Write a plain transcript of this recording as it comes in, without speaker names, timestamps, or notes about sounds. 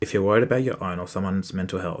If you're worried about your own or someone's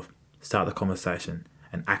mental health, start the conversation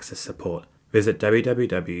and access support. Visit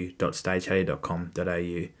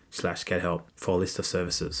www.staychatty.com.au/gethelp for a list of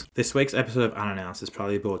services. This week's episode of Unannounced is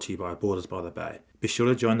proudly brought to you by Borders by the Bay. Be sure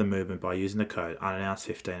to join the movement by using the code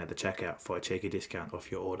UNANNOUNCED15 at the checkout for a cheeky discount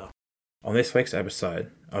off your order. On this week's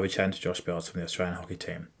episode, I'll be chatting to Josh Belts from the Australian hockey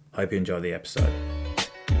team. Hope you enjoy the episode.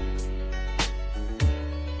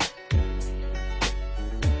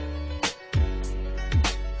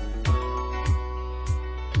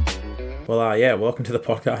 Well, welcome to the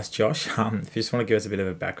podcast, Josh. If you just want to give us a bit of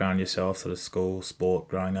a background on yourself, sort of school, sport,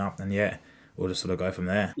 growing up, and we'll just sort of go from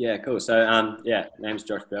there. Yeah, cool. So, name's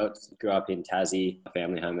Josh Belts. Grew up in Tassie,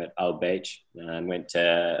 family home at Old Beach, and went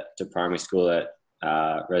to primary school at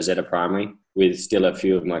Rosetta Primary with still a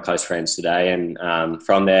few of my close friends today. And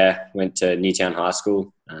from there, went to Newtown High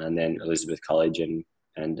School and then Elizabeth College and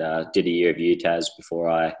did a year of UTAS before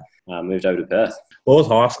I moved over to Perth. What was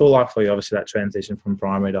high school like for you? Obviously, that transition from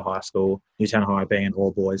primary to high school, Newtown High being an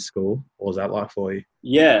all-boys school. What was that like for you?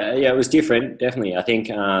 Yeah, it was different, definitely. I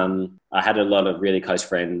think I had a lot of really close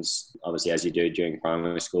friends, obviously, as you do during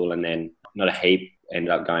primary school, and then not a heap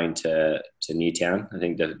ended up going to Newtown. I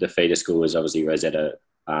think the feeder school was obviously Rosetta,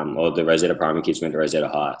 or the Rosetta Primary kids went to Rosetta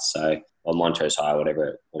High, or Montrose High,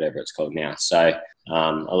 whatever it's called now. So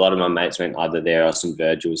a lot of my mates went either there or St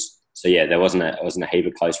Virgil's. So yeah, there wasn't a heap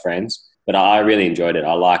of close friends, but I really enjoyed it.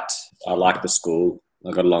 I liked the school.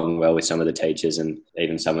 I got along well with some of the teachers and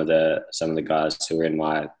even some of the guys who were in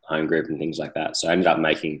my home group and things like that. So I ended up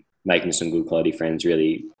making some good quality friends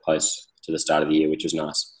really close to the start of the year, which was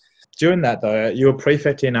nice. During that though, you were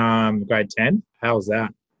prefect in grade 10. How was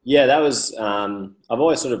that? Yeah, that was. I've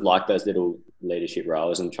always sort of liked those little leadership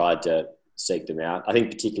roles and tried to seek them out. I think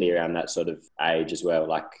particularly around that sort of age as well.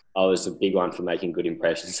 Like I was a big one for making good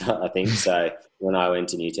impressions, I think. So when I went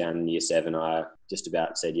to Newtown in year 7, I just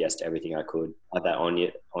about said yes to everything I could, like that on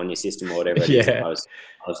your system or whatever it is. I was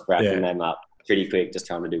cracking them up pretty quick, just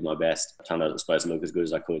trying to do my best, trying to, I suppose, look as good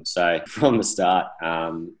as I could. So from the start,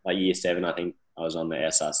 like year 7, I think I was on the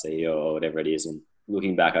SRC or whatever it is, and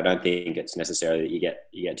looking back, I don't think it's necessarily that you get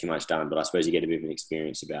too much done, but I suppose you get a bit of an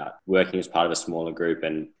experience about working as part of a smaller group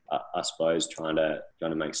and I suppose trying to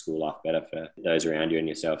make school life better for those around you and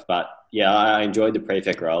yourself. But yeah, I enjoyed the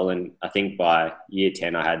prefect role, and I think by year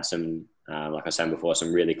 10 I had some, like I was saying before,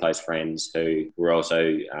 some really close friends who were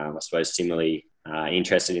also, I suppose, similarly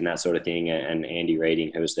interested in that sort of thing. And Andy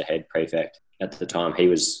Reading, who was the head prefect at the time, he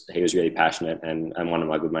was really passionate and one of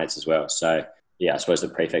my good mates as well. So yeah, I suppose the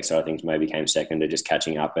prefect side of things maybe came second to just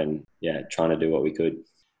catching up and trying to do what we could.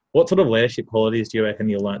 What sort of leadership qualities do you reckon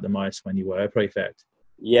you learnt the most when you were a prefect?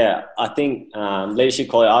 Yeah, I think leadership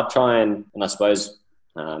quality, I'll try and I suppose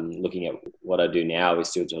looking at what I do now, we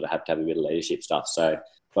still sort of have to have a bit of leadership stuff. So,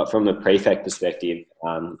 but from a prefect perspective,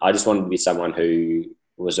 I just wanted to be someone who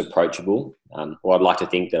was approachable, or I'd like to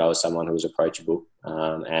think that I was someone who was approachable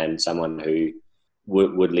and someone who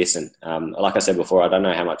would listen. Like I said before, I don't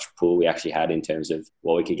know how much pull we actually had in terms of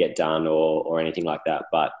what we could get done or anything like that.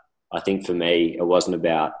 But I think for me, it wasn't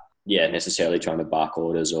about, necessarily trying to bark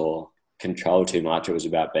orders or control too much. It was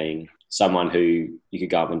about being someone who you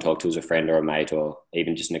could go up and talk to as a friend or a mate or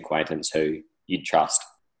even just an acquaintance who you'd trust.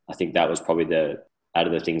 I think that was probably out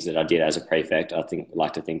of the things that I did as a prefect, I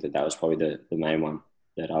like to think that was probably the main one,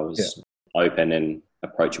 that I was open and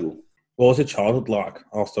approachable. What was your childhood like?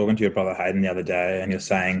 I was talking to your brother Hayden the other day and you're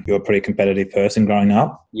saying you were a pretty competitive person growing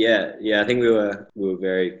up. Yeah. I think we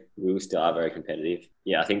still are very competitive.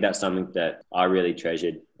 Yeah, I think that's something that I really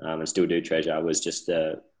treasured and still do treasure, was just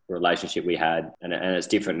the relationship we had. And it's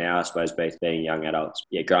different now, I suppose, being young adults.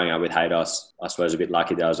 Yeah, growing up with Haydos, I suppose a bit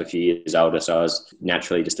lucky that I was a few years older, so I was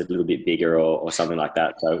naturally just a little bit bigger or something like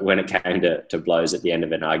that. So when it came to blows at the end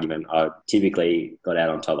of an argument, I typically got out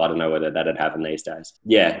on top. I don't know whether that had happened these days.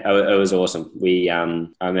 Yeah, it was awesome. I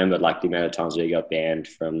remember like the amount of times we got banned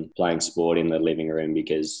from playing sport in the living room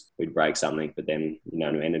because we'd break something, but then,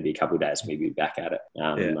 it'd be a couple of days and we'd be back at it.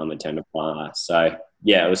 Mum would turn to fire. So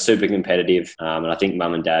yeah, it was super competitive. And I think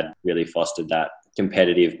mum and dad really fostered that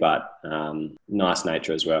competitive but nice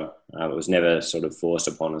nature as well. It was never sort of forced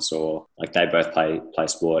upon us, or like they both play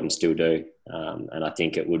sport and still do. And I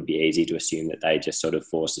think it would be easy to assume that they just sort of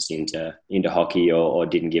forced us into hockey or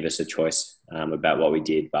didn't give us a choice about what we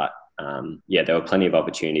did. But there were plenty of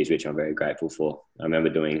opportunities, which I'm very grateful for. I remember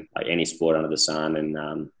doing like any sport under the sun, and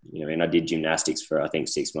and I did gymnastics for I think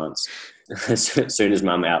 6 months. As soon as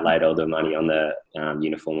mum outlaid all the money on the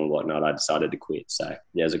uniform and whatnot, I decided to quit. So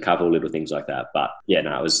there's a couple of little things like that, but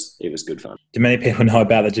it was good fun. Do many people know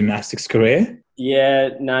about the gymnastics career?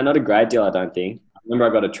 Yeah, no, not a great deal, I don't think. I remember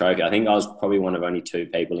I got a trophy. I think I was probably one of only 2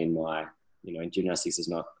 people in my and gymnastics is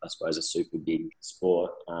not, I suppose, a super big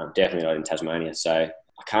sport. Definitely not in Tasmania. So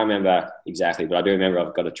I can't remember exactly, but I do remember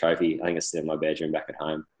I've got a trophy. I think it's in my bedroom back at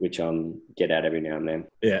home, which I get out every now and then.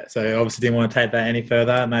 Yeah, so obviously didn't want to take that any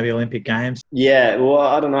further, maybe Olympic Games. Yeah, well,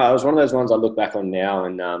 I don't know. It was one of those ones I look back on now,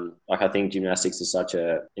 and I think gymnastics is such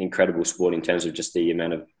an incredible sport in terms of just the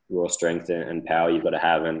amount of raw strength and power you've got to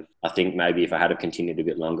have. And I think maybe if I had continued a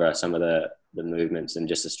bit longer, some of the movements and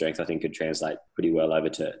just the strength, I think, could translate pretty well over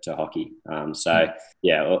to hockey.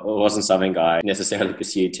 Yeah, it wasn't something I necessarily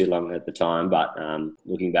pursued too long at the time, but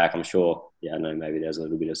looking back, I'm sure, I know maybe there's a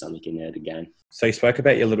little bit of something in there to gain. So you spoke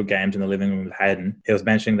about your little games in the living room with Hayden. He was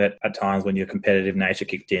mentioning that at times when your competitive nature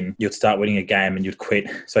kicked in, you'd start winning a game and you'd quit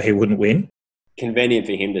so he wouldn't win. Convenient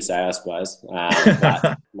for him to say, I suppose.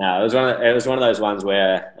 But no, it was one of those ones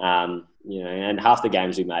where, and half the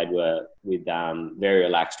games we made were with very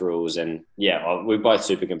relaxed rules, and we're both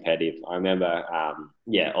super competitive. I remember,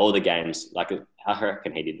 all the games, like I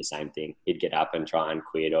reckon he did the same thing. He'd get up and try and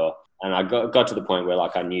quit, and I got to the point where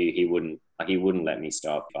I knew he wouldn't let me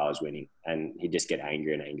stop if I was winning, and he'd just get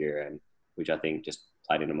angrier and angrier, and which I think just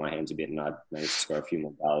played into my hands a bit, and I'd managed to score a few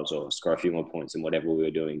more goals or score a few more points in whatever we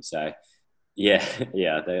were doing. So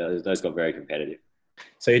those got very competitive.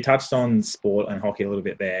 So you touched on sport and hockey a little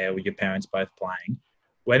bit there with your parents both playing.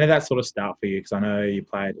 When did that sort of start for you? Because I know you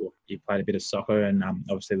played a bit of soccer and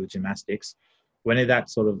obviously with gymnastics. When did that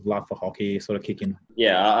sort of love for hockey sort of kick in?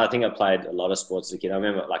 Yeah, I think I played a lot of sports as a kid. I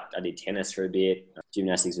remember I did tennis for a bit.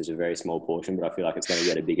 Gymnastics was a very small portion, but I feel like it's going to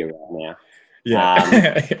get a bigger right now.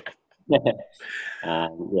 Yeah.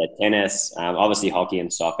 Tennis, obviously hockey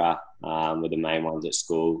and soccer were the main ones at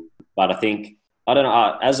school. But I think, I don't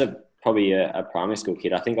know, as probably a primary school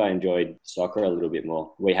kid, I think I enjoyed soccer a little bit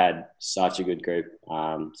more. We had such a good group.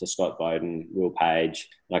 So Scott Bowden, Will Page,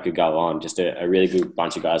 and I could go on. Just a really good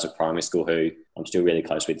bunch of guys at primary school who I'm still really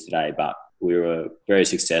close with today. But we were very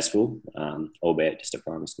successful, albeit just at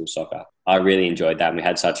primary school soccer. I really enjoyed that. And we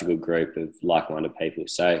had such a good group of like-minded people.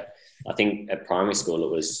 So I think at primary school it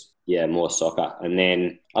was, more soccer. And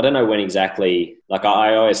then I don't know when exactly,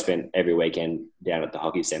 I always spent every weekend down at the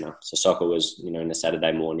hockey centre. So soccer was, in a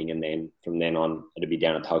Saturday morning, and then from then on it'd be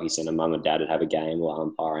down at the hockey centre. Mum and dad would have a game or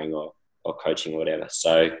umpiring or coaching or whatever.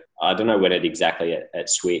 So I don't know when it exactly it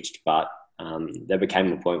switched, but there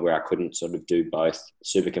became a point where I couldn't sort of do both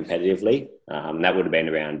super competitively. That would have been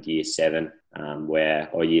around year 7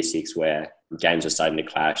 or year 6 where games were starting to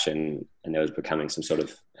clash and there was becoming some sort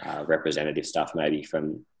of representative stuff maybe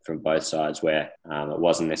from both sides where it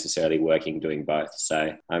wasn't necessarily working doing both.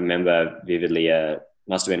 So I remember vividly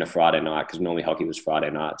must have been a Friday night, because normally hockey was Friday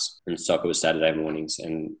nights and soccer was Saturday mornings.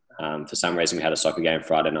 And for some reason we had a soccer game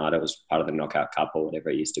Friday night. It was part of the Knockout Cup or whatever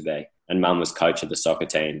it used to be. And Mum was coach of the soccer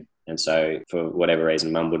team. And so for whatever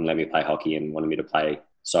reason, Mum wouldn't let me play hockey and wanted me to play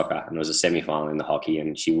soccer. And there was a semi-final in the hockey,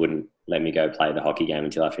 and she wouldn't let me go play the hockey game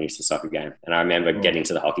until I finished the soccer game. And I remember getting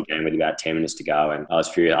to the hockey game with about 10 minutes to go, and I was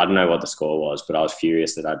furious. I don't know what the score was, but I was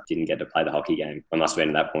furious that I didn't get to play the hockey game. I must have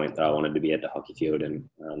been at that point that I wanted to be at the hockey field and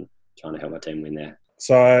trying to help my team win there.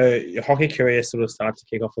 So your hockey career sort of starts to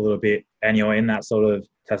kick off a little bit, and you're in that sort of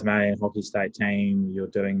Tasmanian hockey state team. You're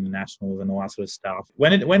doing the nationals and all that sort of stuff.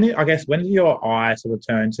 When did your eye sort of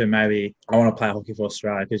turn to maybe I want to play hockey for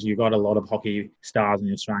Australia? Because you've got a lot of hockey stars in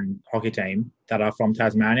the Australian hockey team that are from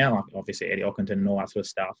Tasmania, like obviously Eddie Ockenden and all that sort of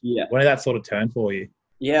stuff. Yeah. When did that sort of turn for you?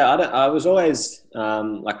 Yeah, I was always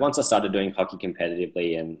once I started doing hockey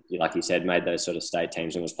competitively and, like you said, made those sort of state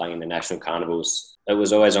teams and was playing in the national carnivals, it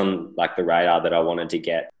was always on the radar that I wanted to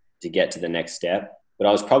get to the next step. But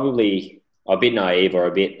I was probably a bit naive or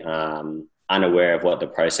a bit unaware of what the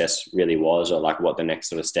process really was, or what the next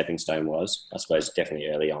sort of stepping stone was. I suppose definitely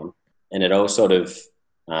early on, and it all sort of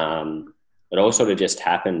just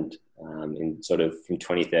happened in sort of from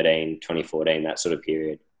 2013, 2014, that sort of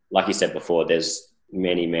period. Like you said before, there's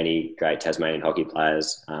many great Tasmanian hockey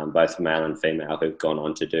players, both male and female, who've gone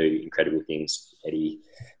on to do incredible things. Eddie,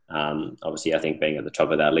 obviously, I think being at the top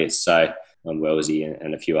of that list. So Wellesley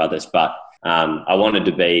and a few others. But I wanted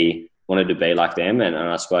to be like them, and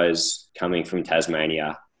I suppose coming from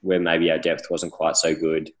Tasmania, where maybe our depth wasn't quite so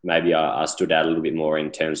good, maybe I stood out a little bit more in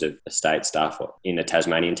terms of the state stuff in the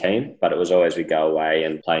Tasmanian team. But it was always we'd go away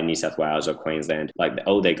and play in New South Wales or Queensland.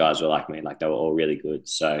 All their guys were like me, they were all really good.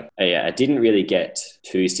 So it didn't really get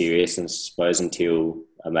too serious, I suppose, until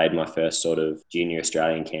I made my first sort of junior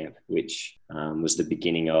Australian camp, which was the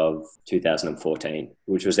beginning of 2014,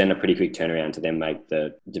 which was then a pretty quick turnaround to then make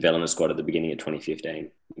the development squad at the beginning of 2015.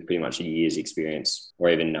 pretty much a year's experience or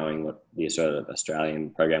even knowing what the sort of Australian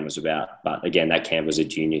program was about. But again, that camp was a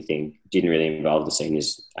junior thing, didn't really involve the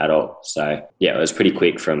seniors at all. So yeah, it was pretty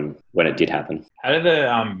quick from when it did happen. How did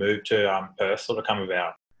the move to Perth sort of come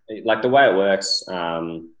about? Like the way it works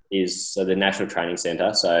is so the National Training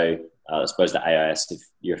Centre, so I suppose the AIS, if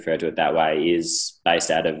you refer to it that way, is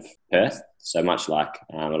based out of Perth. So much like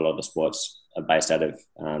a lot of the sports are based out of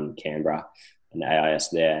Canberra and the AIS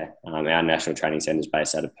there, our National Training Centre is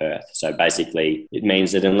based out of Perth. So basically it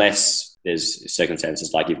means that unless there's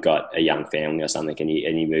circumstances like you've got a young family or something and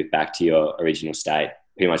you move back to your original state,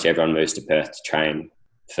 pretty much everyone moves to Perth to train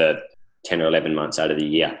for 10 or 11 months out of the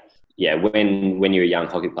year. Yeah, when you're a young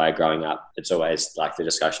hockey player growing up, it's always like the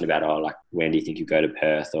discussion about, like, when do you think you go to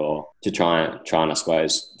Perth, or to try and I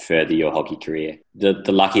suppose, further your hockey career. The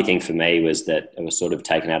lucky thing for me was that it was sort of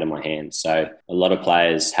taken out of my hands. So a lot of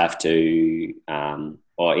players have to,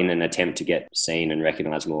 or in an attempt to get seen and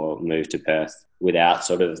recognised more, move to Perth without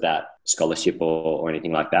sort of that scholarship or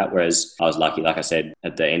anything like that. Whereas I was lucky, like I said,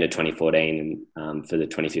 at the end of 2014 and for the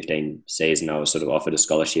 2015 season, I was sort of offered a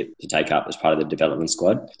scholarship to take up as part of the development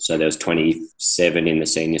squad. So there was 27 in the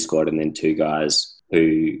senior squad and then 2 guys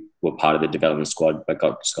who were part of the development squad but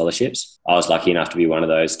got scholarships. I was lucky enough to be one of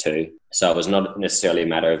those 2. So it was not necessarily a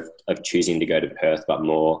matter of choosing to go to Perth, but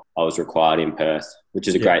more I was required in Perth, which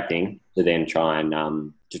is a great thing, to then try and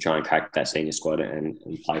crack that senior squad and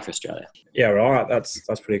play for Australia. Yeah, right. That's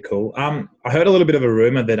pretty cool. I heard a little bit of a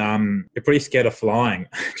rumor that you're pretty scared of flying.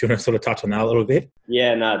 Do you want to sort of touch on that a little bit?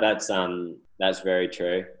 Yeah, no, that's very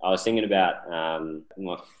true. I was thinking about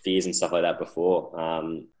my fears and stuff like that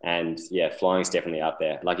before. And yeah, flying's definitely up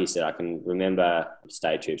there. Like you said, I can remember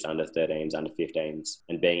state trips under 13s, under 15s,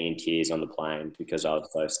 and being in tears on the plane because I was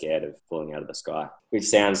so scared of falling out of the sky, which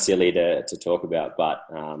sounds silly to talk about, but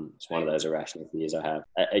it's one of those irrational fears I have.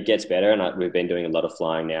 It gets better, and we've been doing a lot of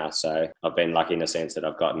flying now, so I've been lucky in the sense that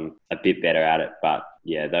I've gotten a bit better at it. But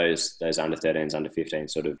yeah, those under 13s, under 15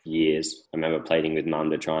 sort of years, I remember pleading with mum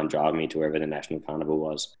to try and drive me to wherever the National Carnival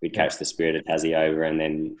was. We'd catch the Spirit of Tassie over, and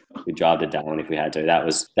then we'd drive to Darwin if we had to. That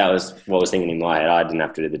was what I was thinking in my head. I didn't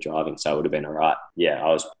have to do the driving, so it would have been all right. Yeah, I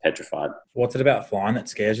was petrified. What's it about flying that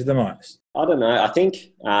scares you the most? I don't know. I think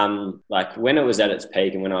like when it was at its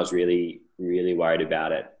peak and when I was really, really worried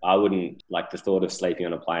about it, I wouldn't, like, the thought of sleeping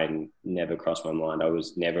on a plane never crossed my mind. I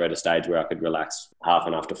was never at a stage where I could relax half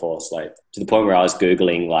enough to fall asleep, to the point where I was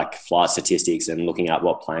Googling like flight statistics and looking up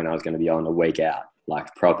what plane I was going to be on a week out,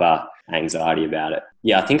 like proper anxiety about it.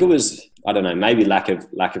 Yeah, I think it was, I don't know, maybe lack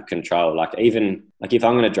of control. Like, even like if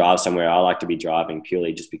I'm going to drive somewhere, I like to be driving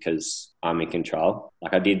purely just because I'm in control.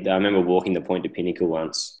 Like I remember walking the Point to Pinnacle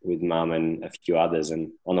once with mum and a few others,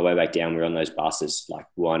 and on the way back down, we were on those buses, like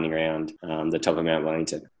winding around the top of Mount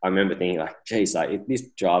Wellington. I remember thinking, like, geez, like if this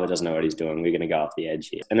driver doesn't know what he's doing, we're going to go off the edge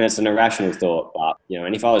here. And it's an irrational thought, but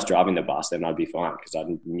and if I was driving the bus, then I'd be fine because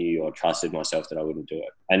I knew or trusted myself that I wouldn't do it.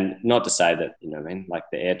 And not to say that, like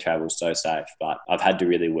the air travel's so safe, but I've had to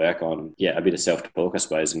really work on, a bit of self-talk, I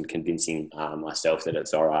suppose, and convincing myself that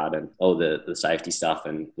it's all right, and all the safety stuff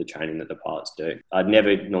and the training that the pilots do. I'd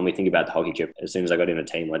never normally think about the hockey trip. As soon as I got in a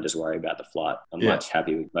team, I'd just worry about the flight. I'm much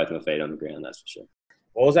happy with both my feet on the ground, that's for sure.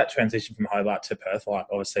 What was that transition from Hobart to Perth like?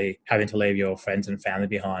 Obviously, having to leave your friends and family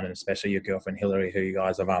behind, and especially your girlfriend Hillary, who you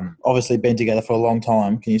guys have obviously been together for a long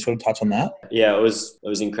time. Can you sort of touch on that? Yeah, it was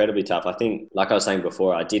incredibly tough. I think, like I was saying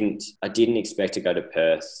before, I didn't expect to go to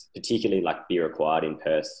Perth, particularly like be required in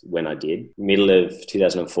Perth when I did. Middle of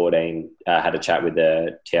 2014, I had a chat with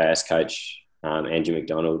the TIS coach, Andrew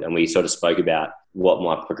McDonald, and we sort of spoke about what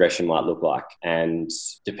my progression might look like. And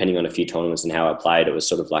depending on a few tournaments and how I played, it was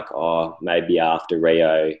sort of like, maybe after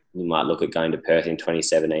Rio, we might look at going to Perth in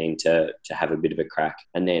 2017 to have a bit of a crack.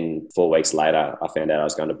 And then 4 weeks later, I found out I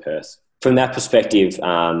was going to Perth. From that perspective,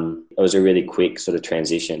 it was a really quick sort of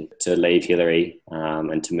transition. To leave Hillary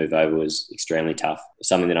and to move over was extremely tough.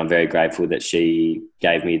 Something that I'm very grateful that she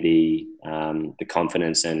gave me the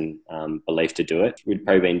confidence and belief to do it. We'd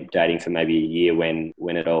probably been dating for maybe a year when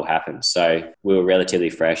it all happened. So we were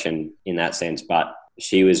relatively fresh in that sense, but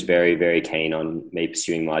she was very, very keen on me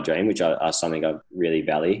pursuing my dream, which is something I really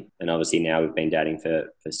value. And obviously now we've been dating for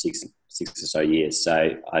six or so years.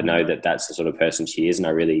 So I know that that's the sort of person she is, and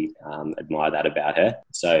I really admire that about her.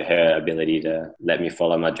 So her ability to let me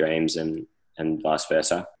follow my dreams and vice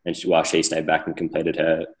versa. And while she stayed back and completed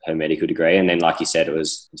her medical degree. And then, like you said,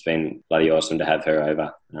 it's been bloody awesome to have her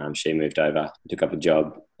over. She moved over, took up a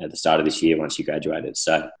job at the start of this year once she graduated.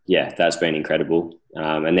 So yeah, that's been incredible.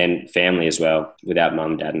 And then family as well, without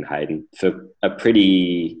mum, dad and Hayden, for a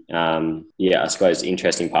pretty, I suppose,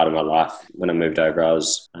 interesting part of my life. When I moved over, I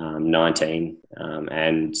was 19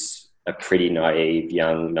 and a pretty naive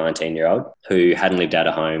young 19-year-old who hadn't lived out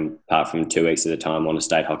of home apart from 2 weeks at a time on a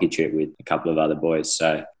state hockey trip with a couple of other boys.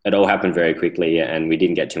 So it all happened very quickly and we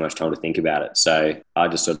didn't get too much time to think about it. So I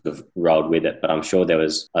just sort of rolled with it. But I'm sure there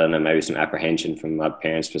was, I don't know, maybe some apprehension from my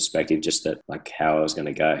parents' perspective, just that like how I was going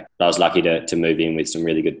to go. But I was lucky to move in with some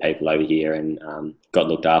really good people over here and got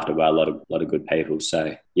looked after by a lot of good people.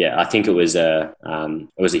 So yeah, I think it was a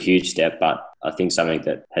huge step, but I think something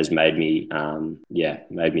that has made me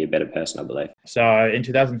a better person, I believe. So in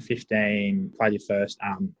 2015, played your first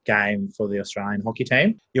game for the Australian hockey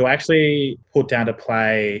team. You were actually put down to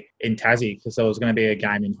play in Tassie because there was going to be a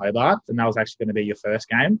game in Hobart and that was actually going to be your first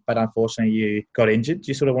game. But unfortunately, you got injured. Do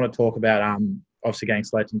you sort of want to talk about obviously getting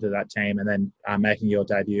selected into that team and then making your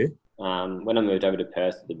debut? When I moved over to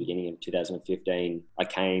Perth at the beginning of 2015, I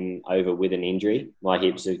came over with an injury. My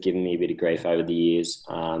hips have given me a bit of grief over the years.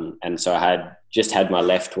 And so I had just had my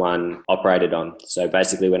left one operated on. So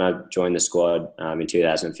basically when I joined the squad in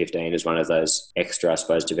 2015 as one of those extra, I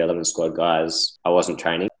suppose, development squad guys, I wasn't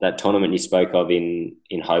training. That tournament you spoke of in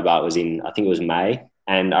Hobart was in, I think it was May.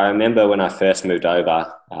 And I remember when I first moved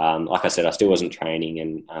over, like I said, I still wasn't training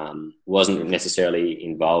and wasn't necessarily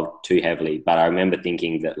involved too heavily. But I remember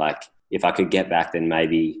thinking that, like, if I could get back, then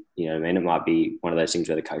maybe, you know, it might be one of those things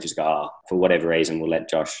where the coaches go, oh, for whatever reason, we'll let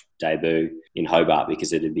Josh debut in Hobart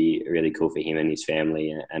because it'd be really cool for him and his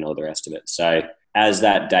family and all the rest of it. So as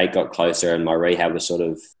that date got closer and my rehab was sort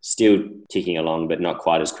of still ticking along, but not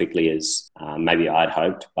quite as quickly as maybe I'd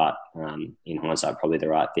hoped, but in hindsight, probably the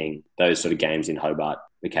right thing. Those sort of games in Hobart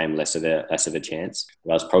became less of a chance.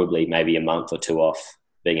 I was probably maybe a month or two off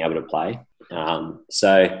being able to play.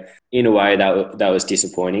 So in a way that was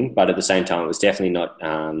disappointing, but at the same time, it was definitely not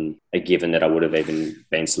a given that I would have even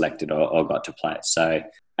been selected or got to play. So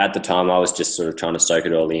at the time I was just sort of trying to soak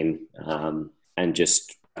it all in and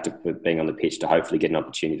just being on the pitch to hopefully get an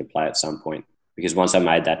opportunity to play at some point. Because once I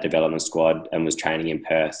made that development squad and was training in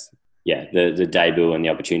Perth, the debut and the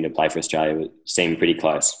opportunity to play for Australia seemed pretty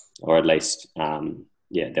close, or at least,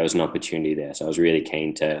 there was an opportunity there. So I was really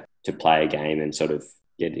keen to play a game and sort of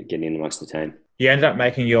get in amongst the team. You ended up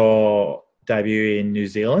making your debut in New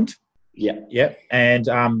Zealand. Yeah. Yep. And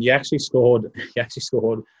you actually scored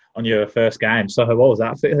on your first game. So what was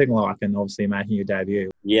that feeling like, and obviously making your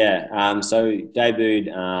debut? Yeah. So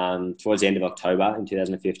debuted towards the end of October in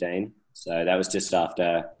 2015. So that was just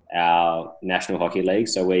after our National Hockey League.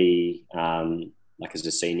 So we, as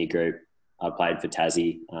a senior group, I played for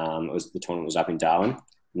Tassie. The tournament was up in Darwin,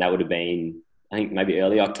 and that would have been, I think, maybe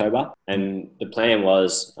early October. And the plan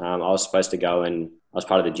was I was supposed to go, and I was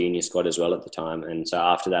part of the junior squad as well at the time. And so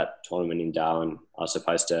after that tournament in Darwin, I was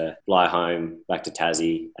supposed to fly home back to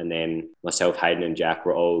Tassie, and then myself, Hayden and Jack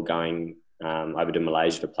were all going over to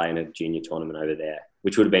Malaysia to play in a junior tournament over there,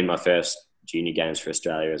 which would have been my first junior games for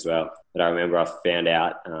Australia as well. But I remember I found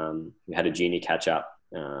out we had a junior catch-up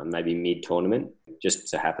maybe mid-tournament. Just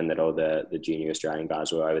so happened that all the junior Australian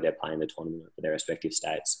guys were over there playing the tournament for their respective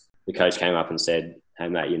states. The coach came up and said, "Hey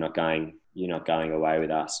mate, you're not going away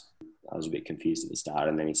with us." I was a bit confused at the start,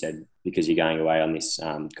 and then he said, "Because you're going away on this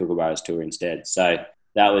Kookaburras tour instead." So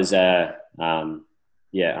that was a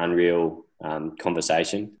unreal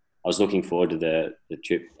conversation. I was looking forward to the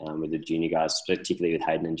trip with the junior guys, particularly with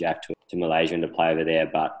Hayden and Jack, to Malaysia and to play over there.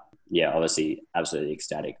 But yeah, obviously absolutely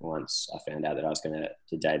ecstatic once I found out that I was going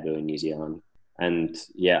to debut in New Zealand. And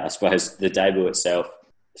yeah, I suppose the debut itself.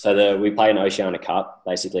 So we play an Oceania Cup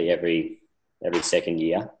basically every second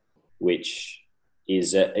year, which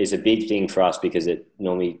is a big thing for us because it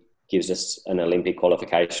normally gives us an Olympic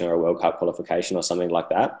qualification or a World Cup qualification or something like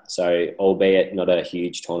that. So albeit not a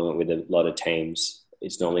huge tournament with a lot of teams,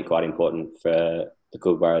 it's normally quite important for the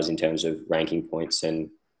Kookaburras in terms of ranking points and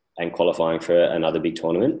qualifying for another big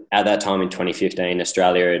tournament. At that time in 2015,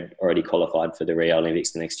 Australia had already qualified for the Rio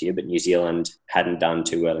Olympics the next year, but New Zealand hadn't done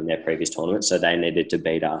too well in their previous tournament, so they needed to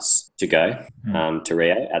beat us to go to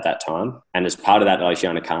Rio at that time. And as part of that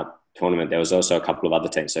Oceania Cup tournament, there was also a couple of other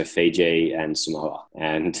teams, so Fiji and Samoa.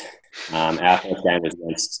 And our first game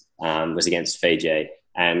was against Fiji.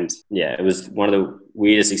 And yeah, it was one of the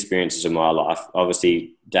weirdest experiences of my life.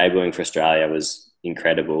 Obviously, debuting for Australia was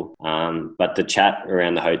incredible. But the chat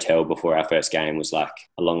around the hotel before our first game was like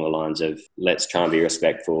along the lines of, let's try and be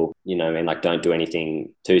respectful, you know what I mean? Like, don't do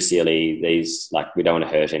anything too silly. We don't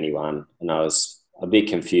want to hurt anyone. And I was a bit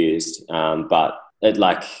confused. But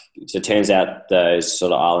it turns out those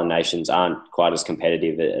sort of island nations aren't quite as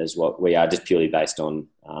competitive as what we are, just purely based on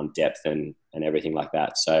depth and everything like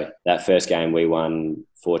that. So that first game we won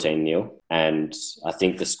 14-0, and I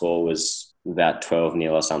think the score was about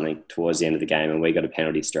 12-0 or something towards the end of the game, and we got a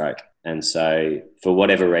penalty stroke. And so for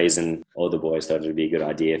whatever reason, all the boys thought it would be a good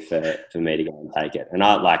idea for me to go and take it. And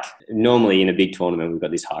normally in a big tournament, we've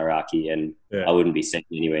got this hierarchy and I wouldn't be sitting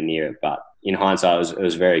anywhere near it. But in hindsight, it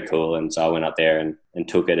was very cool. And so I went up there and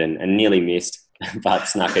took it and nearly missed, but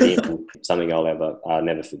snuck it in. Something I'll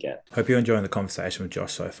never forget. Hope you're enjoying the conversation with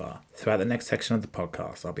Josh so far. Throughout the next section of the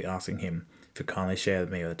podcast, I'll be asking him to kindly share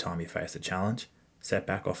with me the time he faced a challenge,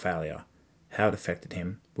 setback or failure, how it affected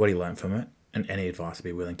him, what he learned from it, and any advice he'd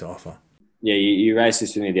be willing to offer. Yeah, you raised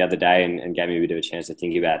this with me the other day and gave me a bit of a chance to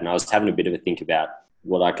think about it. And I was having a bit of a think about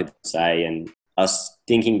what I could say. And I was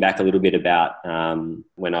thinking back a little bit about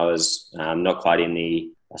when I was not quite in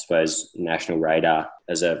the, I suppose, national radar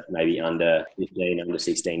as a maybe under 15, under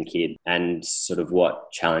 16 kid, and sort of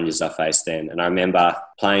what challenges I faced then. And I remember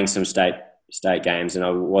playing some state games and I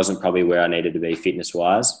wasn't probably where I needed to be fitness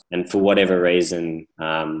wise. And for whatever reason,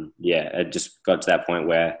 it just got to that point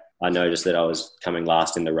where I noticed that I was coming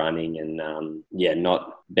last in the running and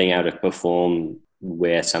not being able to perform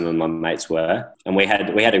where some of my mates were. And we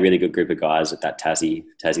had a really good group of guys at that Tassie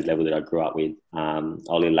level that I grew up with,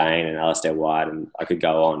 Ollie Lane and Alistair White, and I could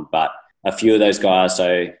go on. But a few of those guys,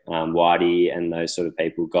 so Whitey and those sort of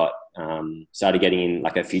people started getting in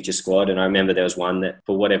like a future squad. And I remember there was one that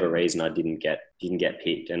for whatever reason I didn't get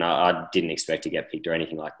picked, and I didn't expect to get picked or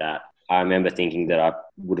anything like that. I remember thinking that I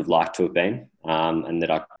would have liked to have been and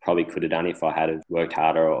that I probably could have done if I had worked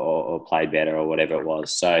harder or played better or whatever it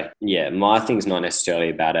was. So, yeah, my thing's not necessarily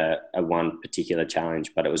about a one particular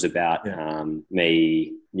challenge, but it was about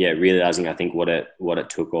me, realising, I think, what it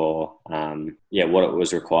took or, what it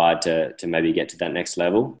was required to maybe get to that next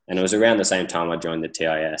level. And it was around the same time I joined the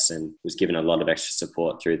TIS and was given a lot of extra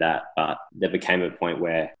support through that. But there became a point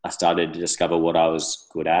where I started to discover what I was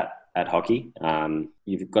good at hockey.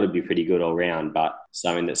 You've got to be pretty good all round, but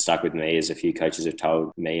something that stuck with me is a few coaches have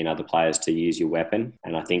told me and other players to use your weapon.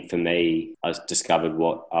 And I think for me, I discovered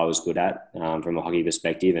what I was good at from a hockey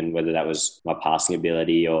perspective, and whether that was my passing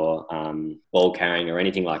ability or ball carrying or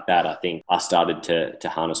anything like that, I think I started to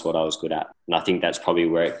harness what I was good at. And I think that's probably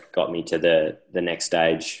where it got me to the next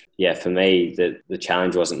stage. Yeah, for me, the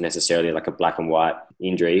challenge wasn't necessarily like a black and white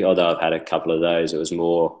injury, although I've had a couple of those. It was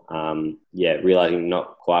more, realising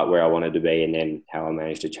not quite where I wanted to be and then how I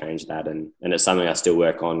managed to change that. And it's something I still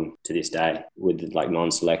work on to this day with like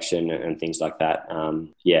non-selection and things like that.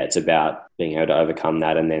 It's about being able to overcome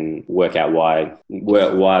that and then work out why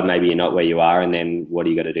maybe you're not where you are, and then what do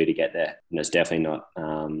you got to do to get there. And it's definitely not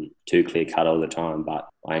too clear cut all the time, but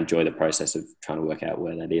I enjoy the process of trying to work out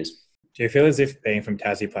where that is. Do you feel as if being from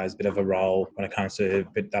Tassie plays a bit of a role when it comes to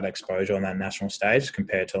that exposure on that national stage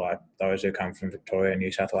compared to like those who come from Victoria and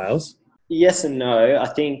New South Wales? Yes and no. I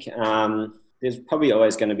think there's probably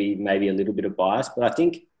always going to be maybe a little bit of bias, but I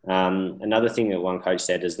think another thing that one coach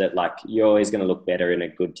said is that like you're always going to look better in a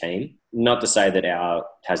good team. Not to say that our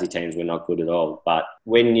Tassie teams were not good at all, but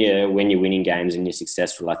when you're winning games and you're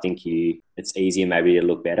successful, I think it's easier maybe to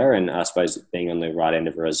look better. And I suppose being on the right end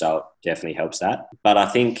of a result definitely helps that. But I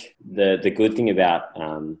think the good thing about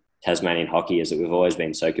Tasmanian hockey is that we've always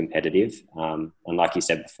been so competitive. And like you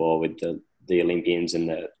said before, with the Olympians and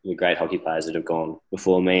the great hockey players that have gone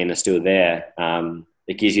before me and are still there,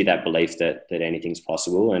 it gives you that belief that anything's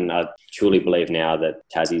possible. And I truly believe now that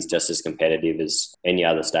Tassie's just as competitive as any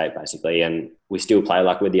other state, basically. And we still play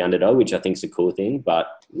like we're the underdog, which I think is a cool thing. But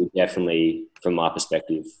we definitely, from my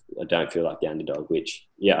perspective, I don't feel like the underdog, which,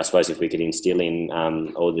 I suppose if we could instill in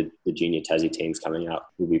all the junior Tassie teams coming up,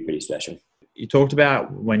 would be pretty special. You talked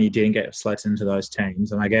about when you didn't get selected into those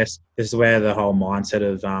teams. And I guess this is where the whole mindset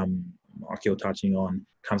of, like you're touching on,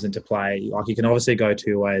 comes into play. Like you can obviously go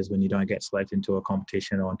two ways when you don't get selected into a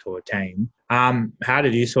competition or into a team. How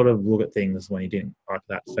did you sort of look at things when you didn't, like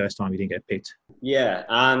that first time you didn't get picked? Yeah,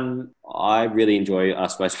 I really enjoy, I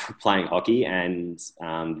suppose, playing hockey and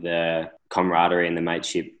the camaraderie and the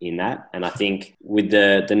mateship in that. And I think with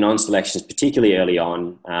the non-selections, particularly early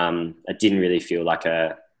on, it didn't really feel like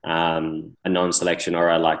a non-selection or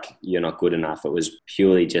a like you're not good enough. It was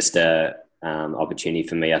purely just a opportunity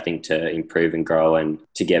for me, I think, to improve and grow and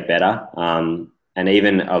to get better. And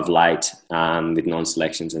even of late, with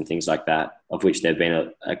non-selections and things like that, of which there have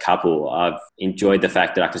been a couple, I've enjoyed the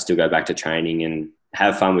fact that I can still go back to training and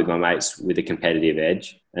have fun with my mates with a competitive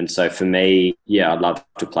edge. And so for me, I'd love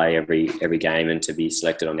to play every game and to be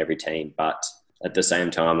selected on every team. But at the same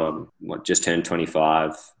time, I'm just turned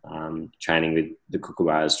 25, training with the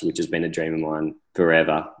Kookaburras, which has been a dream of mine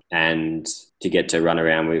forever. And to get to run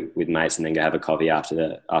around with mates and then go have a coffee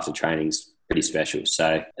after training's pretty special.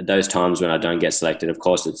 So at those times when I don't get selected, of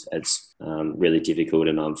course, it's really difficult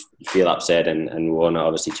and I feel upset and want to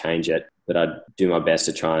obviously change it. But I do my best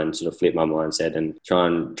to try and sort of flip my mindset and try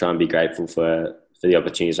and be grateful for the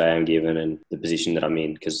opportunities I am given and the position that I'm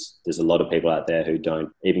in, because there's a lot of people out there who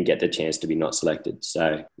don't even get the chance to be not selected.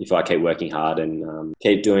 So if I keep working hard and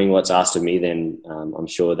keep doing what's asked of me, then I'm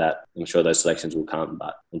sure those selections will come.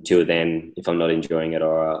 But until then, if I'm not enjoying it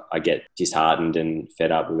or I get disheartened and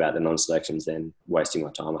fed up about the non-selections, then wasting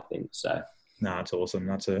my time, I think. So no, it's awesome.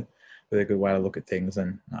 That's a really good way to look at things.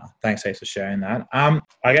 And thanks, Ace, for sharing that.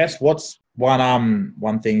 I guess what's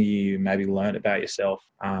one thing you maybe learned about yourself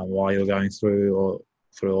while you're going through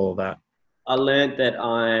all of that? I learned that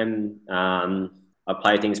I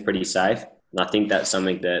play things pretty safe, and I think that's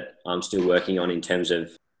something that I'm still working on in terms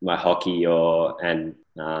of my hockey and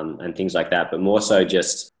things like that. But more so,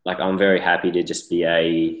 just like I'm very happy to just be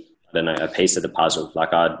a piece of the puzzle.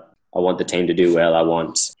 Like I want the team to do well. I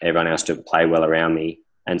want everyone else to play well around me.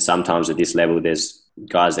 And sometimes at this level, there's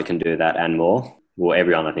guys that can do that and more. Well,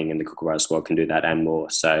 everyone, I think, in the Kookaburra squad can do that and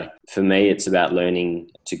more. So for me, it's about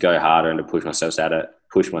learning to go harder and to push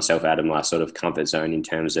myself out of my sort of comfort zone in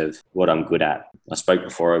terms of what I'm good at. I spoke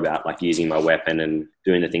before about like using my weapon and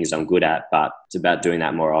doing the things I'm good at, but it's about doing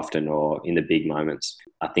that more often or in the big moments.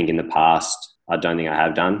 I think in the past, I don't think I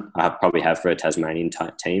have done. I probably have for a Tasmanian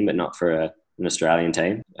team, but not for an Australian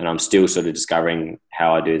team. And I'm still sort of discovering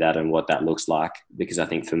how I do that and what that looks like, because I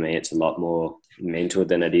think for me, it's a lot more mental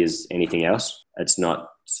than it is anything else. It's not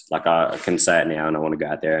like I can say it now and I want to go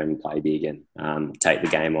out there and play big and take the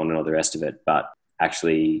game on and all the rest of it. But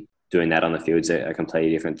actually doing that on the field is a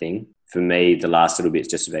completely different thing. For me, the last little bit's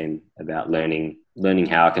just been about learning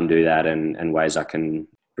how I can do that and ways I can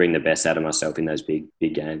bring the best out of myself in those big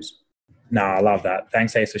games. No, I love that.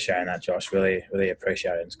 Thanks, Ace, for sharing that, Josh. Really, really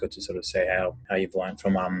appreciate it. It's good to sort of see how you've learned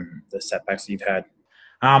from the setbacks that you've had.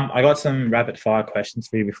 I got some rapid fire questions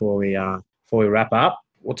for you before we wrap up.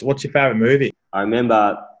 What's your favourite movie? I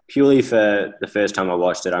remember purely for the first time I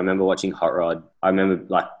watched it, I remember watching Hot Rod. I remember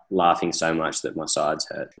like laughing so much that my sides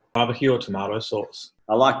hurt. Barbecue or tomato sauce?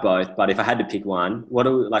 I like both, but if I had to pick one,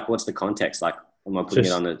 what's the context? Like, am I putting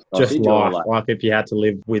it on a just life? Like if you had to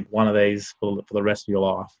live with one of these for the rest of your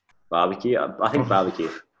life. Barbecue? I think barbecue.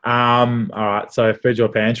 All right. So fridge or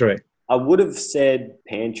pantry? I would have said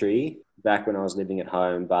pantry back when I was living at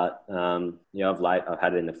home, but I've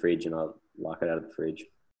had it in the fridge and I like it out of the fridge.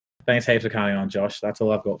 Thanks heaps for coming on, Josh. That's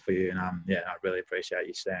all I've got for you. And I really appreciate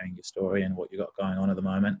you sharing your story and what you got going on at the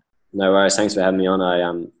moment. No worries. Thanks for having me on. I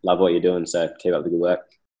love what you're doing, so keep up the good work.